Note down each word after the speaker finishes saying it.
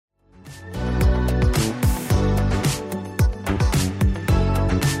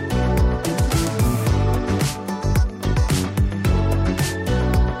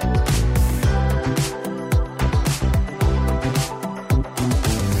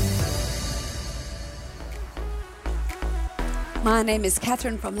My name is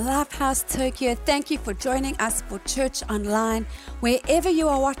Catherine from Lifehouse Tokyo. Thank you for joining us for Church Online. Wherever you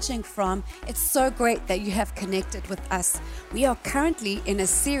are watching from, it's so great that you have connected with us. We are currently in a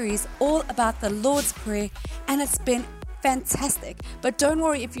series all about the Lord's Prayer, and it's been fantastic. But don't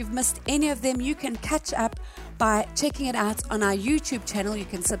worry, if you've missed any of them, you can catch up by checking it out on our YouTube channel. You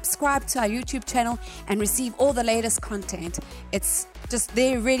can subscribe to our YouTube channel and receive all the latest content. It's just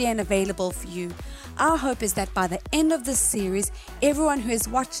there, ready and available for you. Our hope is that by the end of this series, everyone who is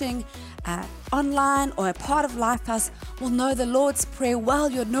watching online or a part of Lifehouse will know the Lord's Prayer well.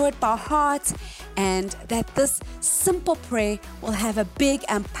 You'll know it by heart, and that this simple prayer will have a big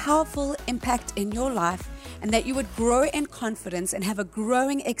and powerful impact in your life, and that you would grow in confidence and have a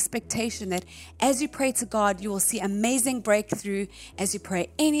growing expectation that as you pray to God, you will see amazing breakthrough as you pray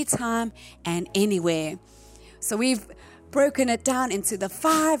anytime and anywhere. So we've broken it down into the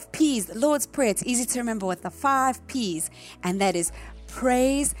 5 P's, the Lord's Prayer. It's easy to remember with the 5 P's, and that is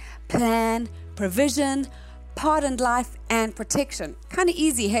praise, plan, provision, pardoned life, and protection. Kind of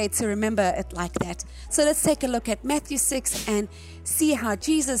easy, hey, to remember it like that. So let's take a look at Matthew 6 and see how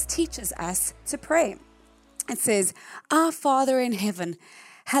Jesus teaches us to pray. It says, "Our Father in heaven,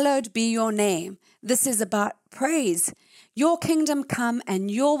 hallowed be your name." This is about praise. "Your kingdom come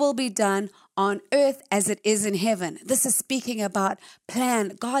and your will be done on earth as it is in heaven." This is speaking about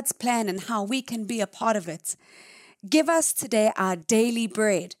plan, God's plan, and how we can be a part of it. "Give us today our daily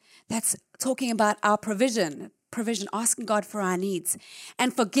bread." That's talking about our provision, asking God for our needs.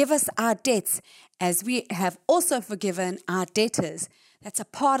 "And forgive us our debts as we have also forgiven our debtors." That's a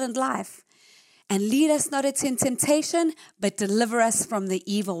pardoned life. "And lead us not into temptation, but deliver us from the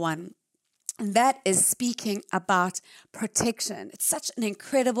evil one." And that is speaking about protection. It's such an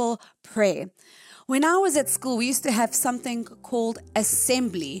incredible prayer. When I was at school, we used to have something called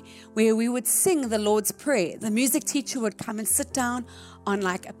assembly, where we would sing the Lord's Prayer. The music teacher would come and sit down on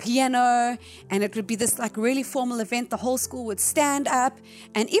like a piano, and it would be this like really formal event. The whole school would stand up.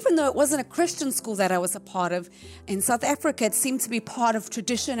 And even though it wasn't a Christian school that I was a part of, in South Africa, it seemed to be part of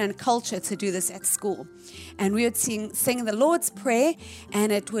tradition and culture to do this at school. And we would sing the Lord's Prayer,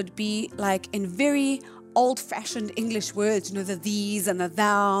 and it would be like in very old-fashioned English words, you know, the these and the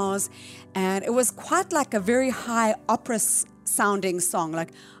thous. And it was quite like a very high opera sounding song,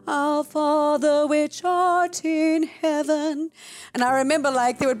 like, "Our Father which art in heaven." And I remember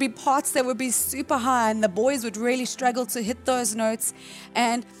like there would be parts that would be super high, and the boys would really struggle to hit those notes.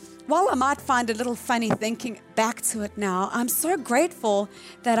 And while I might find it a little funny thinking back to it now, I'm so grateful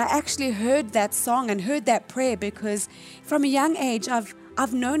that I actually heard that song and heard that prayer, because from a young age,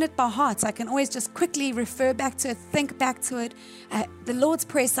 I've known it by heart. I can always just quickly refer back to it, think back to it. The Lord's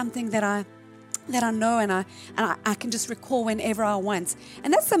Prayer is something that I know, and I can just recall whenever I want.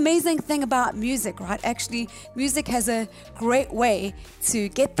 And that's the amazing thing about music, right? Actually, music has a great way to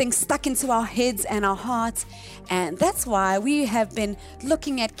get things stuck into our heads and our hearts. And that's why we have been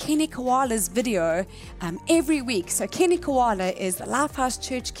looking at Kenny Koala's video every week. So Kenny Koala is the Lifehouse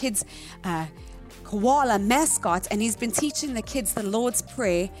Church Kids koala mascot, and he's been teaching the kids the Lord's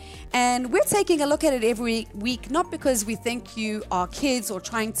Prayer. And we're taking a look at it every week, not because we think you are kids or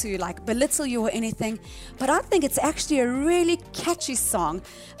trying to like belittle you or anything, but I think it's actually a really catchy song,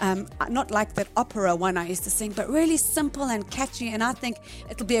 not like that opera one I used to sing, but really simple and catchy. And I think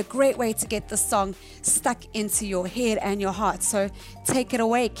it'll be a great way to get the song stuck into your head and your heart. So take it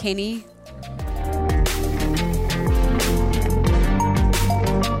away, Kenny.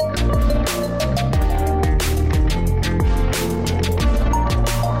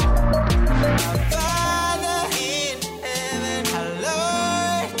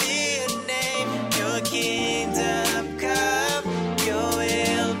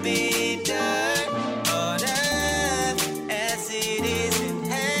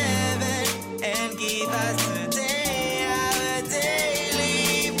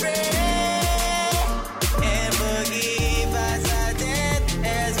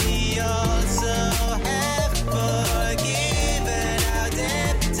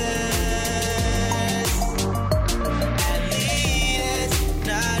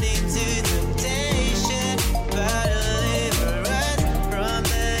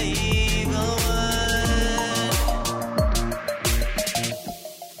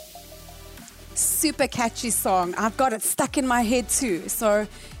 Super catchy song. I've got it stuck in my head too. So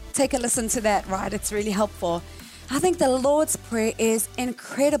take a listen to that, right? It's really helpful. I think the Lord's Prayer is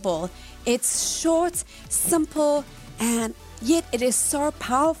incredible. It's short, simple, and yet it is so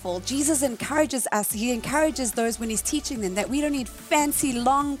powerful. Jesus encourages us. He encourages those when he's teaching them that we don't need fancy,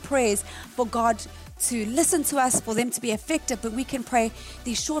 long prayers for God to listen to us, for them to be effective, but we can pray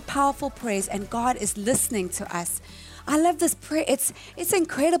these short, powerful prayers, and God is listening to us. I love this prayer. It's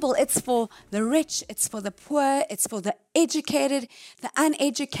incredible. It's for the rich. It's for the poor. It's for the educated, the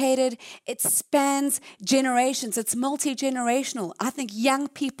uneducated. It spans generations. It's multi-generational. I think young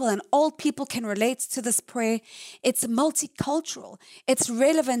people and old people can relate to this prayer. It's multicultural. It's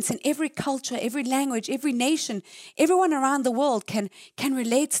relevant in every culture, every language, every nation. Everyone around the world can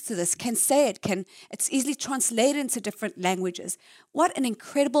relate to this, can say it, it's easily translated into different languages. What an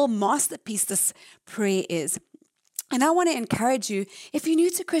incredible masterpiece this prayer is. And I want to encourage you, if you're new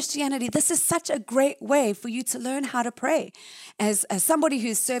to Christianity, this is such a great way for you to learn how to pray. As somebody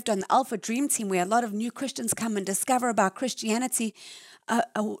who's served on the Alpha Dream Team, where a lot of new Christians come and discover about Christianity,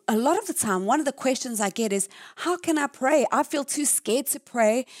 a lot of the time, one of the questions I get is, how can I pray? I feel too scared to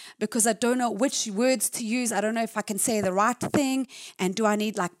pray because I don't know which words to use. I don't know if I can say the right thing. And do I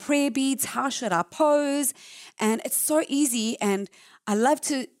need like prayer beads? How should I pose? And it's so easy. And I love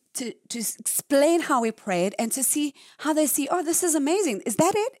to explain how we prayed and to see how they see, oh, this is amazing. Is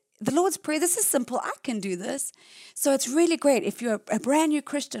that it? The Lord's Prayer, this is simple. I can do this. So it's really great. If you're a brand new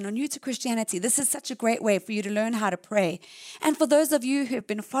Christian or new to Christianity, this is such a great way for you to learn how to pray. And for those of you who have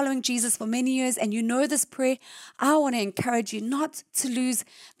been following Jesus for many years and you know this prayer, I want to encourage you not to lose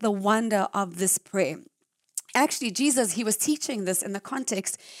the wonder of this prayer. Actually, Jesus, he was teaching this in the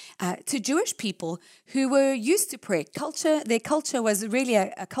context to Jewish people who were used to prayer. Their culture was really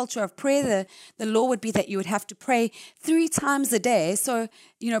a culture of prayer. The law would be that you would have to pray 3 times a day. So,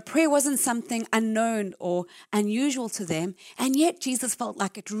 prayer wasn't something unknown or unusual to them. And yet Jesus felt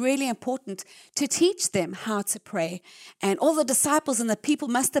like it's really important to teach them how to pray. And all the disciples and the people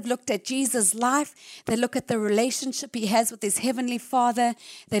must have looked at Jesus' life. They look at the relationship he has with his heavenly Father.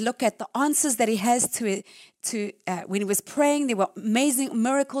 They look at the answers that he has to when he was praying. There were amazing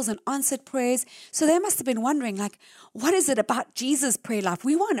miracles and answered prayers. So they must have been wondering, like, what is it about Jesus' prayer life?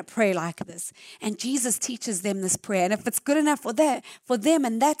 We want to pray like this. And Jesus teaches them this prayer. And if it's good enough for them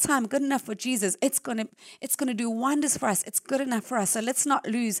and that time, good enough for Jesus, it's gonna do wonders for us. It's good enough for us. So let's not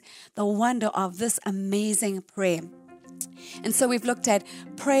lose the wonder of this amazing prayer. And so we've looked at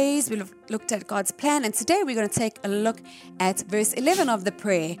praise, we've looked at God's plan, and today we're going to take a look at verse 11 of the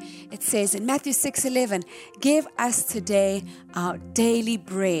prayer. It says in Matthew 6:11, give us today our daily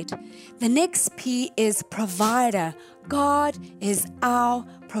bread. The next P is provider. God is our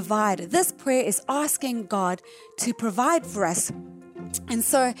provider. This prayer is asking God to provide for us. And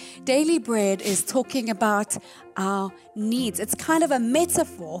so daily bread is talking about our needs. It's kind of a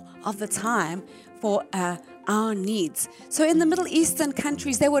metaphor of the time for our needs. So in the Middle Eastern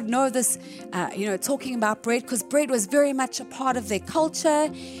countries, they would know this, talking about bread, because bread was very much a part of their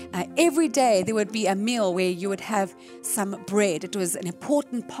culture. Every day there would be a meal where you would have some bread. It was an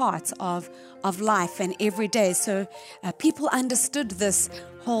important part of life and every day. So people understood this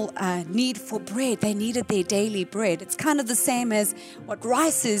whole need for bread. They needed their daily bread. It's kind of the same as what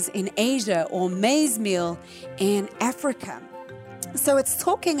rice is in Asia or maize meal in Africa. So it's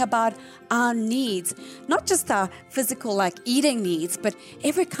talking about our needs, not just our physical, like eating needs, but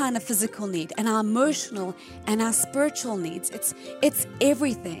every kind of physical need, and our emotional and our spiritual needs. It's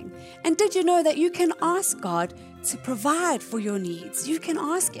everything. And did you know that you can ask God to provide for your needs? You can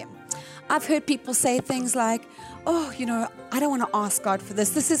ask Him. I've heard people say things like, oh, I don't want to ask God for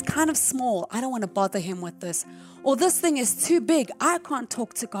this. This is kind of small. I don't want to bother Him with this. Or this thing is too big. I can't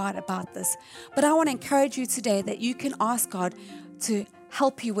talk to God about this. But I want to encourage you today that you can ask God to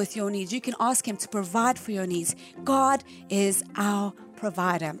help you with your needs. You can ask Him to provide for your needs. God is our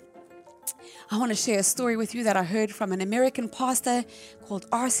provider. I want to share a story with you that I heard from an American pastor called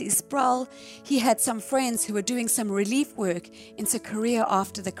R.C. Sproul. He had some friends who were doing some relief work into Korea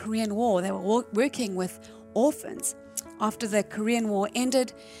after the Korean War. They were working with orphans. After the Korean War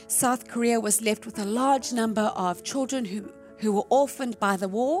ended, South Korea was left with a large number of children who were orphaned by the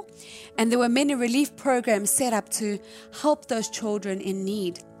war, and there were many relief programs set up to help those children in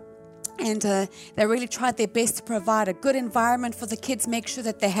need. And they really tried their best to provide a good environment for the kids, make sure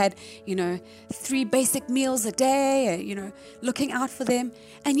that they had, 3 basic meals a day, looking out for them.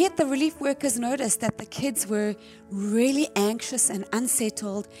 And yet the relief workers noticed that the kids were really anxious and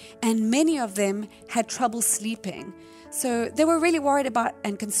unsettled, and many of them had trouble sleeping. So they were really worried about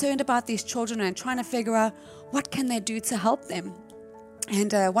and concerned about these children and trying to figure out what can they do to help them.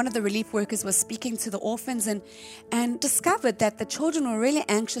 And one of the relief workers was speaking to the orphans and discovered that the children were really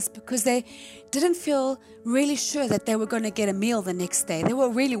anxious because they didn't feel really sure that they were going to get a meal the next day. They were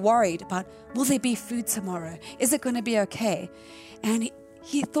really worried about, will there be food tomorrow? Is it going to be okay? And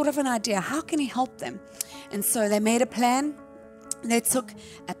he thought of an idea. How can he help them? And so they made a plan. They took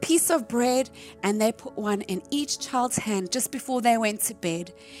a piece of bread and they put one in each child's hand just before they went to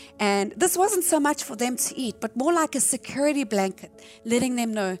bed. And this wasn't so much for them to eat, but more like a security blanket, letting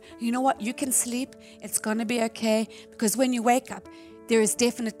them know, you know what, you can sleep, it's going to be okay, because when you wake up, there is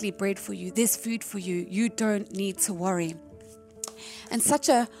definitely bread for you, there's food for you, you don't need to worry. And such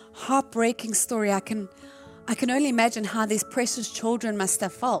a heartbreaking story. I can only imagine how these precious children must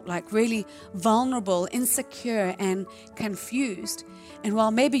have felt, like really vulnerable, insecure, and confused. And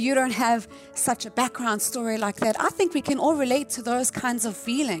while maybe you don't have such a background story like that, I think we can all relate to those kinds of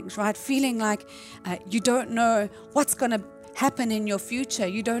feelings, right? Feeling like you don't know what's going to happen in your future.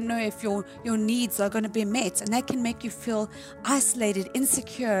 You don't know if your needs are going to be met, and that can make you feel isolated,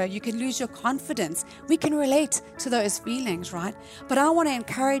 insecure. You can lose your confidence. We can relate to those feelings, right? But I want to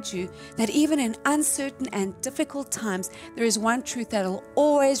encourage you that even in uncertain and difficult times, there is one truth that will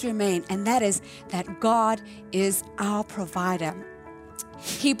always remain, and that is that God is our provider.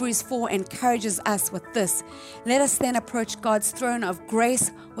 Hebrews 4 encourages us with this. Let us then approach God's throne of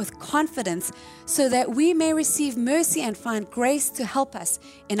grace with confidence so that we may receive mercy and find grace to help us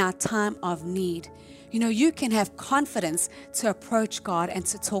in our time of need. You know, you can have confidence to approach God and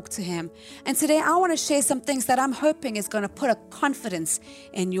to talk to Him. And today I want to share some things that I'm hoping is going to put a confidence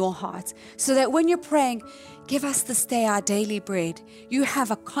in your heart so that when you're praying, give us this day our daily bread, you have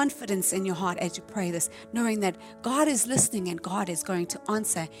a confidence in your heart as you pray this, knowing that God is listening and God is going to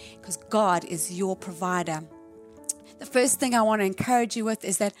answer because God is your provider. The first thing I want to encourage you with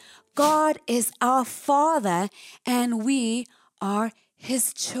is that God is our Father and we are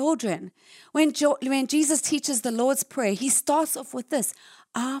His children. When Jesus teaches the Lord's Prayer, He starts off with this,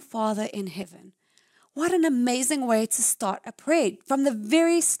 Our Father in heaven. What an amazing way to start a prayer. From the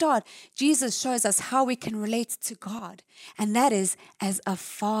very start, Jesus shows us how we can relate to God. And that is as a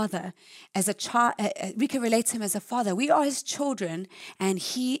father, as a child. We can relate to Him as a father. We are His children and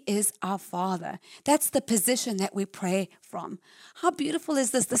He is our Father. That's the position that we pray from. How beautiful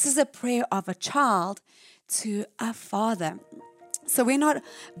is this? This is a prayer of a child to a father. So we're not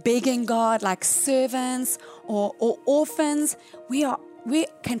begging God like servants or orphans. We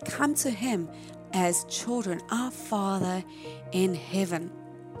can come to Him as children, our Father in heaven.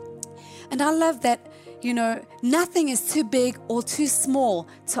 And I love that, you know, nothing is too big or too small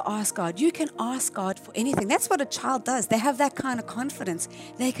to ask God. You can ask God for anything. That's what a child does. They have that kind of confidence.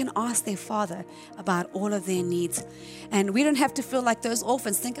 They can ask their father about all of their needs. And we don't have to feel like those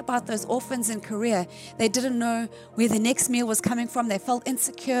orphans. Think about those orphans in Korea. They didn't know where the next meal was coming from. They felt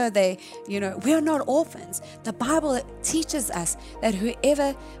insecure. We are not orphans. The Bible teaches us that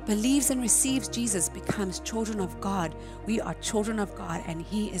whoever believes and receives Jesus becomes children of God. We are children of God and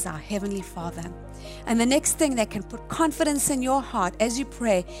He is our Heavenly Father. And the next thing that can put confidence in your heart as you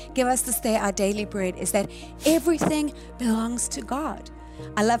pray, give us this day our daily bread, is that everything belongs to God.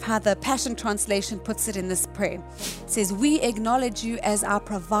 I love how the Passion Translation puts it in this prayer. It says, we acknowledge you as our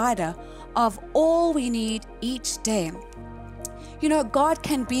provider of all we need each day. You know, God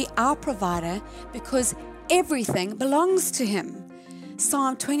can be our provider because everything belongs to Him.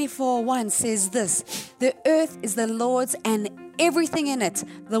 Psalm 24:1 says this, the earth is the Lord's and everything in it,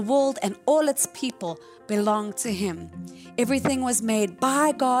 the world and all its people belong to Him. Everything was made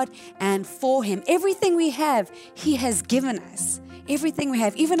by God and for Him. Everything we have, He has given us. Everything we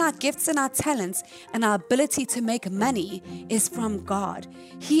have, even our gifts and our talents and our ability to make money is from God.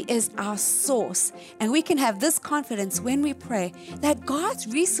 He is our source. And we can have this confidence when we pray that God's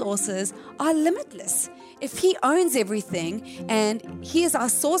resources are limitless. If He owns everything and He is our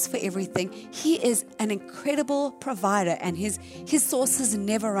source for everything, He is an incredible provider and His sources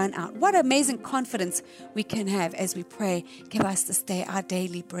never run out. What amazing confidence we can have as we pray, give us this day our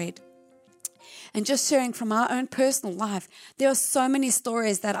daily bread. And just sharing from our own personal life, there are so many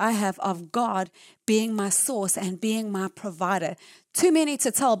stories that I have of God being my source and being my provider. Too many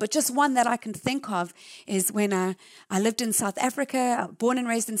to tell, but just one that I can think of is when I lived in South Africa, born and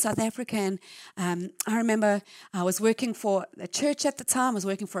raised in South Africa. And I remember I was working for a church at the time. I was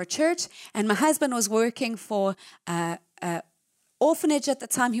working for a church, and my husband was working for a orphanage at the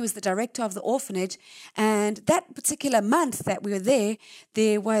time. He was the director of the orphanage, and that particular month that we were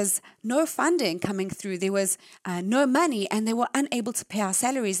there was no funding coming through. There was no money, and they were unable to pay our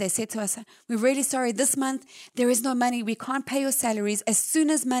salaries. They said to us, we're really sorry, this month there is no money. We can't pay your salaries. As soon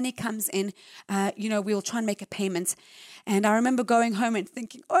as money comes in, we'll try and make a payment. And I remember going home and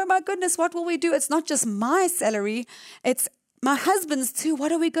thinking, oh my goodness, what will we do? It's not just my salary, it's my husband's too.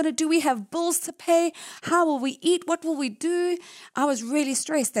 What are we going to do? We have bills to pay. How will we eat? What will we do? I was really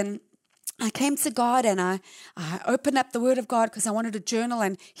stressed. And I came to God and I opened up the Word of God because I wanted to journal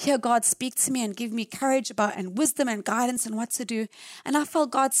and hear God speak to me and give me courage about and wisdom and guidance and what to do. And I felt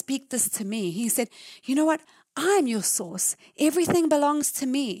God speak this to me. He said, you know what? I'm your source. Everything belongs to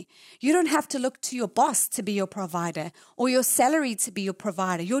me. You don't have to look to your boss to be your provider or your salary to be your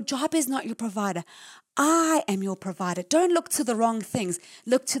provider. Your job is not your provider. I am your provider. Don't look to the wrong things.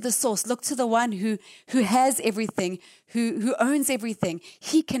 Look to the source. Look to the one who has everything, who owns everything.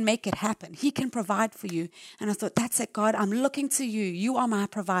 He can make it happen. He can provide for you. And I thought, that's it, God. I'm looking to you. You are my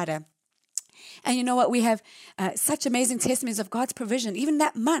provider. And you know what? We have such amazing testimonies of God's provision. Even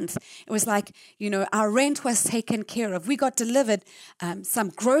that month, it was like, our rent was taken care of. We got delivered some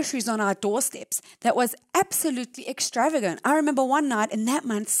groceries on our doorsteps that was absolutely extravagant. I remember one night in that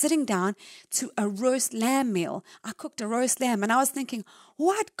month sitting down to a roast lamb meal. I cooked a roast lamb and I was thinking,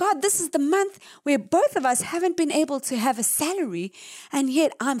 what? God, this is the month where both of us haven't been able to have a salary, and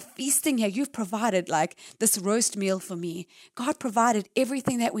yet I'm feasting here. You've provided like this roast meal for me. God provided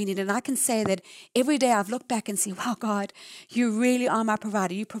everything that we need. And I can say that every day I've looked back and see, wow, God, you really are my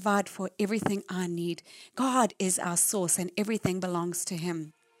provider. You provide for everything I need. God is our source and everything belongs to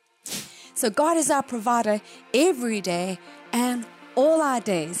Him. So God is our provider every day and all our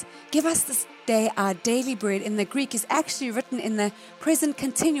days. Give us this day our daily bread. In the Greek is actually written in the present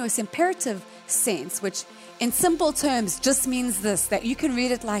continuous imperative sense, which in simple terms just means this, that you can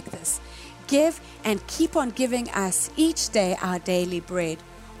read it like this. Give and keep on giving us each day our daily bread,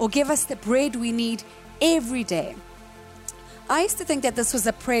 or give us the bread we need every day. I used to think that this was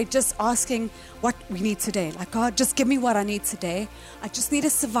a prayer just asking what we need today. Like, God, just give me what I need today. I just need to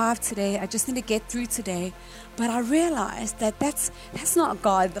survive today. I just need to get through today. But I realized that that's not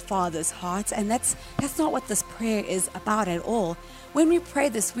God the Father's heart, and that's not what this prayer is about at all. When we pray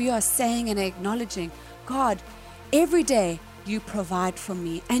this, we are saying and acknowledging, God, every day you provide for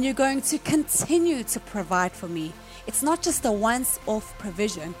me, and you're going to continue to provide for me. It's not just a once-off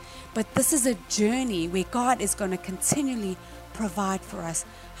provision, but this is a journey where God is going to continually provide for us.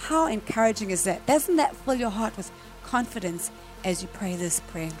 How encouraging is that? Doesn't that fill your heart with confidence as you pray this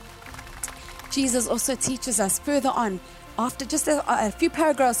prayer? Jesus also teaches us further on, after just a few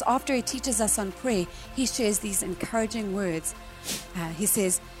paragraphs after He teaches us on prayer, He shares these encouraging words. He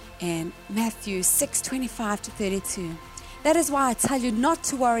says in Matthew 6:25-32, that is why I tell you not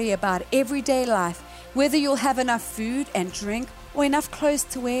to worry about everyday life, whether you'll have enough food and drink or enough clothes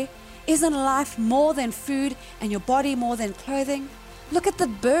to wear. Isn't life more than food and your body more than clothing? Look at the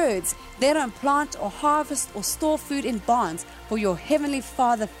birds. They don't plant or harvest or store food in barns, for your heavenly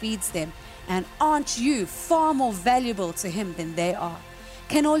Father feeds them. And aren't you far more valuable to Him than they are?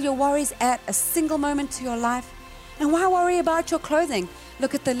 Can all your worries add a single moment to your life? And why worry about your clothing?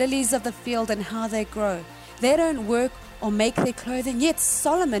 Look at the lilies of the field and how they grow. They don't work or make their clothing, yet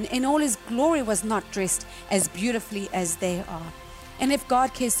Solomon in all his glory was not dressed as beautifully as they are. And if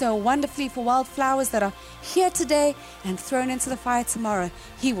God cares so wonderfully for wildflowers that are here today and thrown into the fire tomorrow,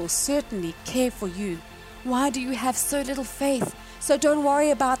 He will certainly care for you. Why do you have so little faith? So don't worry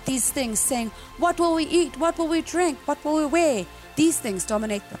about these things, saying, what will we eat? What will we drink? What will we wear? These things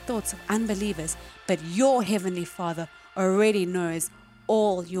dominate the thoughts of unbelievers, but your heavenly Father already knows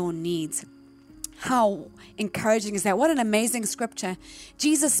all your needs. How encouraging is that? What an amazing scripture.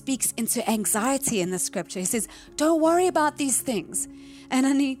 Jesus speaks into anxiety in the scripture. He says, don't worry about these things. And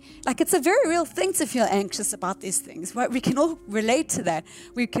it's a very real thing to feel anxious about these things, right? We can all relate to that.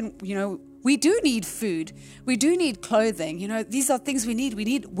 We can, we do need food. We do need clothing. These are things we need. We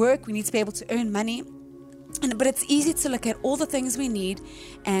need work. We need to be able to earn money. But it's easy to look at all the things we need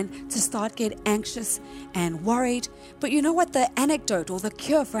and to start get anxious and worried. But you know what the antidote or the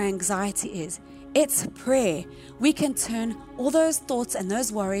cure for anxiety is? It's prayer. We can turn all those thoughts and those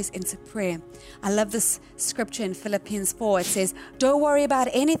worries into prayer. I love this scripture in Philippians 4. It says, don't worry about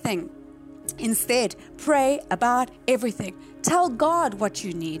anything. Instead, pray about everything. Tell God what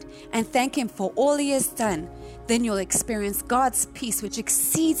you need and thank Him for all He has done. Then you'll experience God's peace, which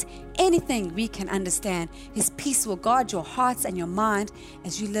exceeds anything we can understand. His peace will guard your hearts and your mind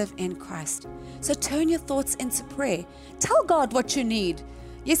as you live in Christ. So turn your thoughts into prayer. Tell God what you need.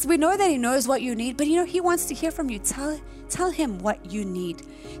 Yes, we know that He knows what you need, but He wants to hear from you. Tell Him what you need.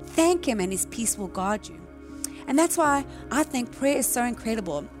 Thank Him and His peace will guard you. And that's why I think prayer is so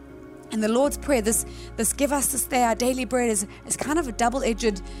incredible. And the Lord's Prayer, this give us this day our daily bread is kind of a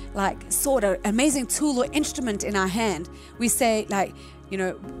double-edged sword, an amazing tool or instrument in our hand. We say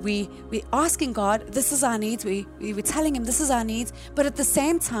we're asking God, this is our needs. We're telling Him this is our needs. But at the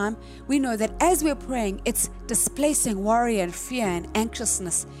same time, we know that as we're praying, it's displacing worry and fear and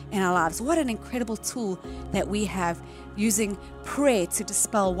anxiousness in our lives. What an incredible tool that we have using prayer to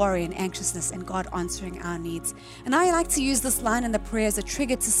dispel worry and anxiousness, and God answering our needs. And I like to use this line in the prayer as a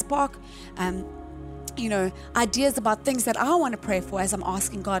trigger to spark ideas about things that I want to pray for as I'm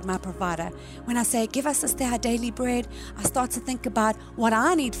asking God, my provider. When I say, give us this day our daily bread, I start to think about what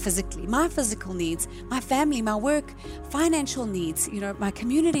I need physically, my physical needs, my family, my work, financial needs, my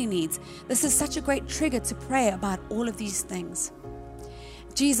community needs. This is such a great trigger to pray about all of these things.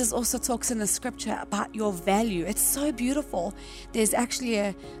 Jesus also talks in the scripture about your value. It's so beautiful. There's actually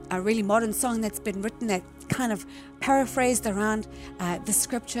a really modern song that's been written that kind of paraphrased around the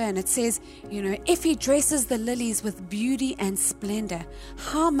scripture, and it says, if he dresses the lilies with beauty and splendor,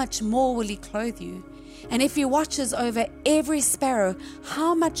 how much more will he clothe you? And if he watches over every sparrow,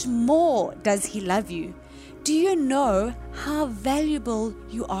 how much more does he love you? Do you know how valuable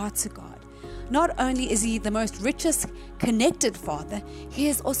you are to God? Not only is he the most richest connected father, he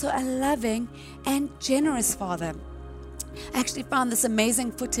is also a loving and generous father. I actually found this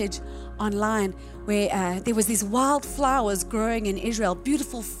amazing footage online where there was these wild flowers growing in Israel,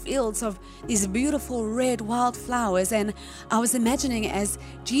 beautiful fields of these beautiful red wild flowers. And I was imagining as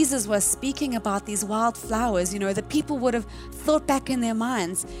Jesus was speaking about these wild flowers, the people would have thought back in their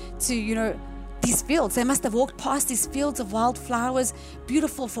minds to, these fields. They must have walked past these fields of wild flowers,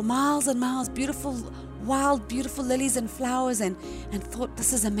 beautiful for miles and miles, beautiful, wild, beautiful lilies and flowers, and thought,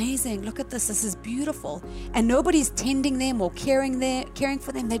 this is amazing. Look at this. This is beautiful. And nobody's tending them or caring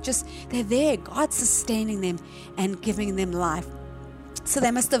for them. They're there. God's sustaining them and giving them life. So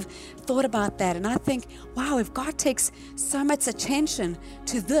they must have thought about that. And I think, wow, if God takes so much attention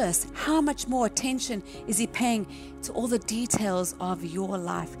to this, how much more attention is he paying to all the details of your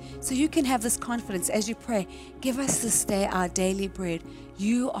life? So you can have this confidence as you pray, give us this day our daily bread.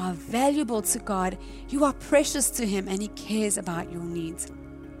 You are valuable to God. You are precious to him, and he cares about your needs.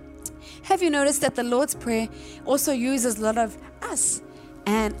 Have you noticed that the Lord's Prayer also uses a lot of us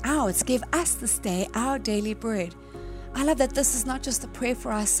and ours? Give us this day our daily bread. I love that this is not just a prayer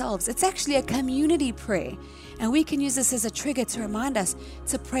for ourselves. It's actually a community prayer. And we can use this as a trigger to remind us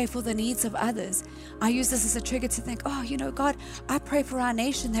to pray for the needs of others. I use this as a trigger to think, God, I pray for our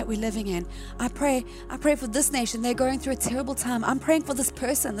nation that we're living in. I pray for this nation. They're going through a terrible time. I'm praying for this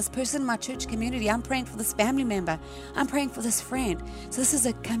person in my church community. I'm praying for this family member. I'm praying for this friend. So this is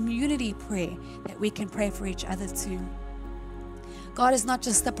a community prayer that we can pray for each other too. God is not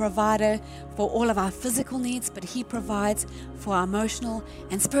just the provider for all of our physical needs, but he provides for our emotional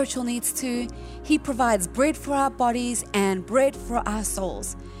and spiritual needs too. He provides bread for our bodies and bread for our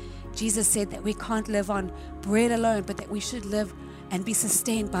souls. Jesus said that we can't live on bread alone, but that we should live and be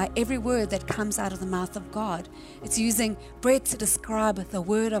sustained by every word that comes out of the mouth of God. It's using bread to describe the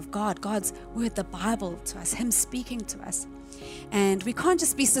word of God, God's word, the Bible to us, him speaking to us. And we can't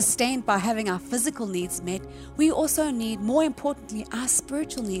just be sustained by having our physical needs met. We also need, more importantly, our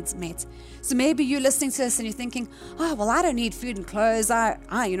spiritual needs met. So maybe you're listening to this and you're thinking, I don't need food and clothes.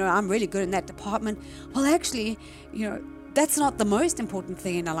 I'm really good in that department. Well, actually, that's not the most important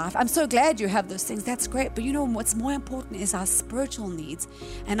thing in our life. I'm so glad you have those things. That's great. But what's more important is our spiritual needs.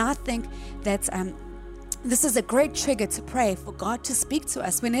 And I think that this is a great trigger to pray for God to speak to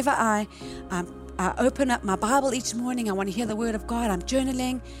us. Whenever I open up my Bible each morning, I want to hear the word of God. I'm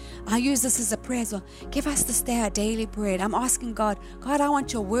journaling. I use this as a prayer as well. Give us this day our daily bread. I'm asking God, I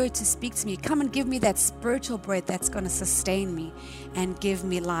want your word to speak to me. Come and give me that spiritual bread that's going to sustain me and give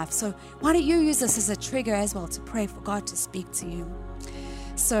me life. So why don't you use this as a trigger as well to pray for God to speak to you?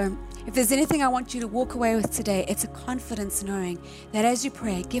 So if there's anything I want you to walk away with today, it's a confidence knowing that as you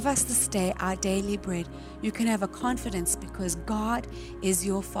pray, give us this day our daily bread. You can have a confidence because God is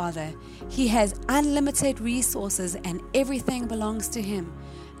your Father. He has unlimited resources and everything belongs to him.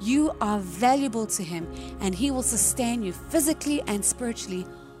 You are valuable to him, and he will sustain you physically and spiritually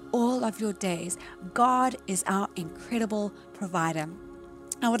all of your days. God is our incredible provider.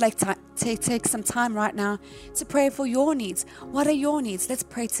 I would like to take some time right now to pray for your needs. What are your needs? Let's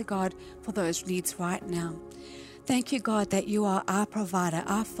pray to God for those needs right now. Thank you, God, that you are our provider,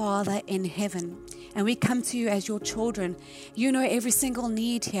 our Father in heaven. And we come to you as your children. You know every single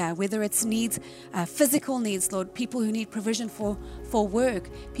need here, whether it's needs, physical needs, Lord, people who need provision for work,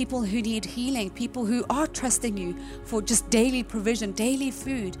 people who need healing, people who are trusting you for just daily provision, daily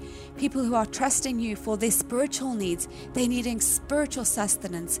food, people who are trusting you for their spiritual needs, they're needing spiritual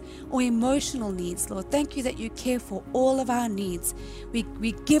sustenance or emotional needs, Lord. Thank you that you care for all of our needs.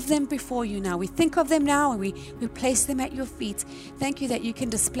 We give them before you now. We think of them now and we place them at your feet. Thank you that you can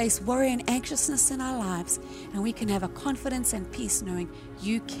displace worry and anxiousness in our lives, and we can have a confidence and peace knowing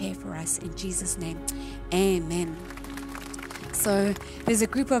you care for us. In Jesus' name, amen. So there's a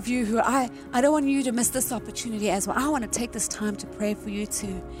group of you who I don't want you to miss this opportunity as well. I want to take this time to pray for you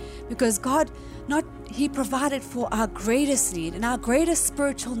too, because God, He provided for our greatest need, and our greatest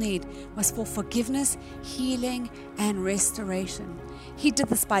spiritual need was for forgiveness, healing, and restoration. He did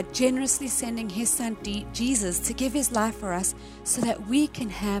this by generously sending His Son Jesus to give His life for us so that we can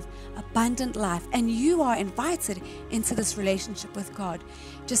have abundant life. And you are invited into this relationship with God.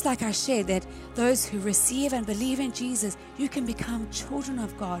 Just like I shared that those who receive and believe in Jesus, you can become children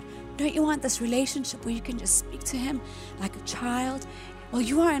of God. Don't you want this relationship where you can just speak to Him like a child? Well,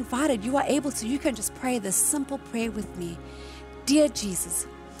 you are invited. You are able to. You can just pray this simple prayer with me. Dear Jesus,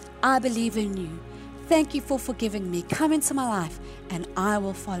 I believe in you. Thank you for forgiving me. Come into my life and I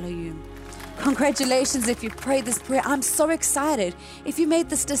will follow you. Congratulations if you prayed this prayer. I'm so excited. If you made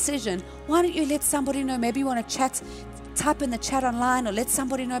this decision, why don't you let somebody know? Maybe you want to chat, type in the chat online, or let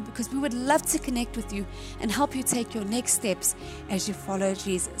somebody know, because we would love to connect with you and help you take your next steps as you follow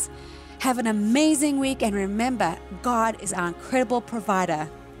Jesus. Have an amazing week, and remember, God is our incredible provider.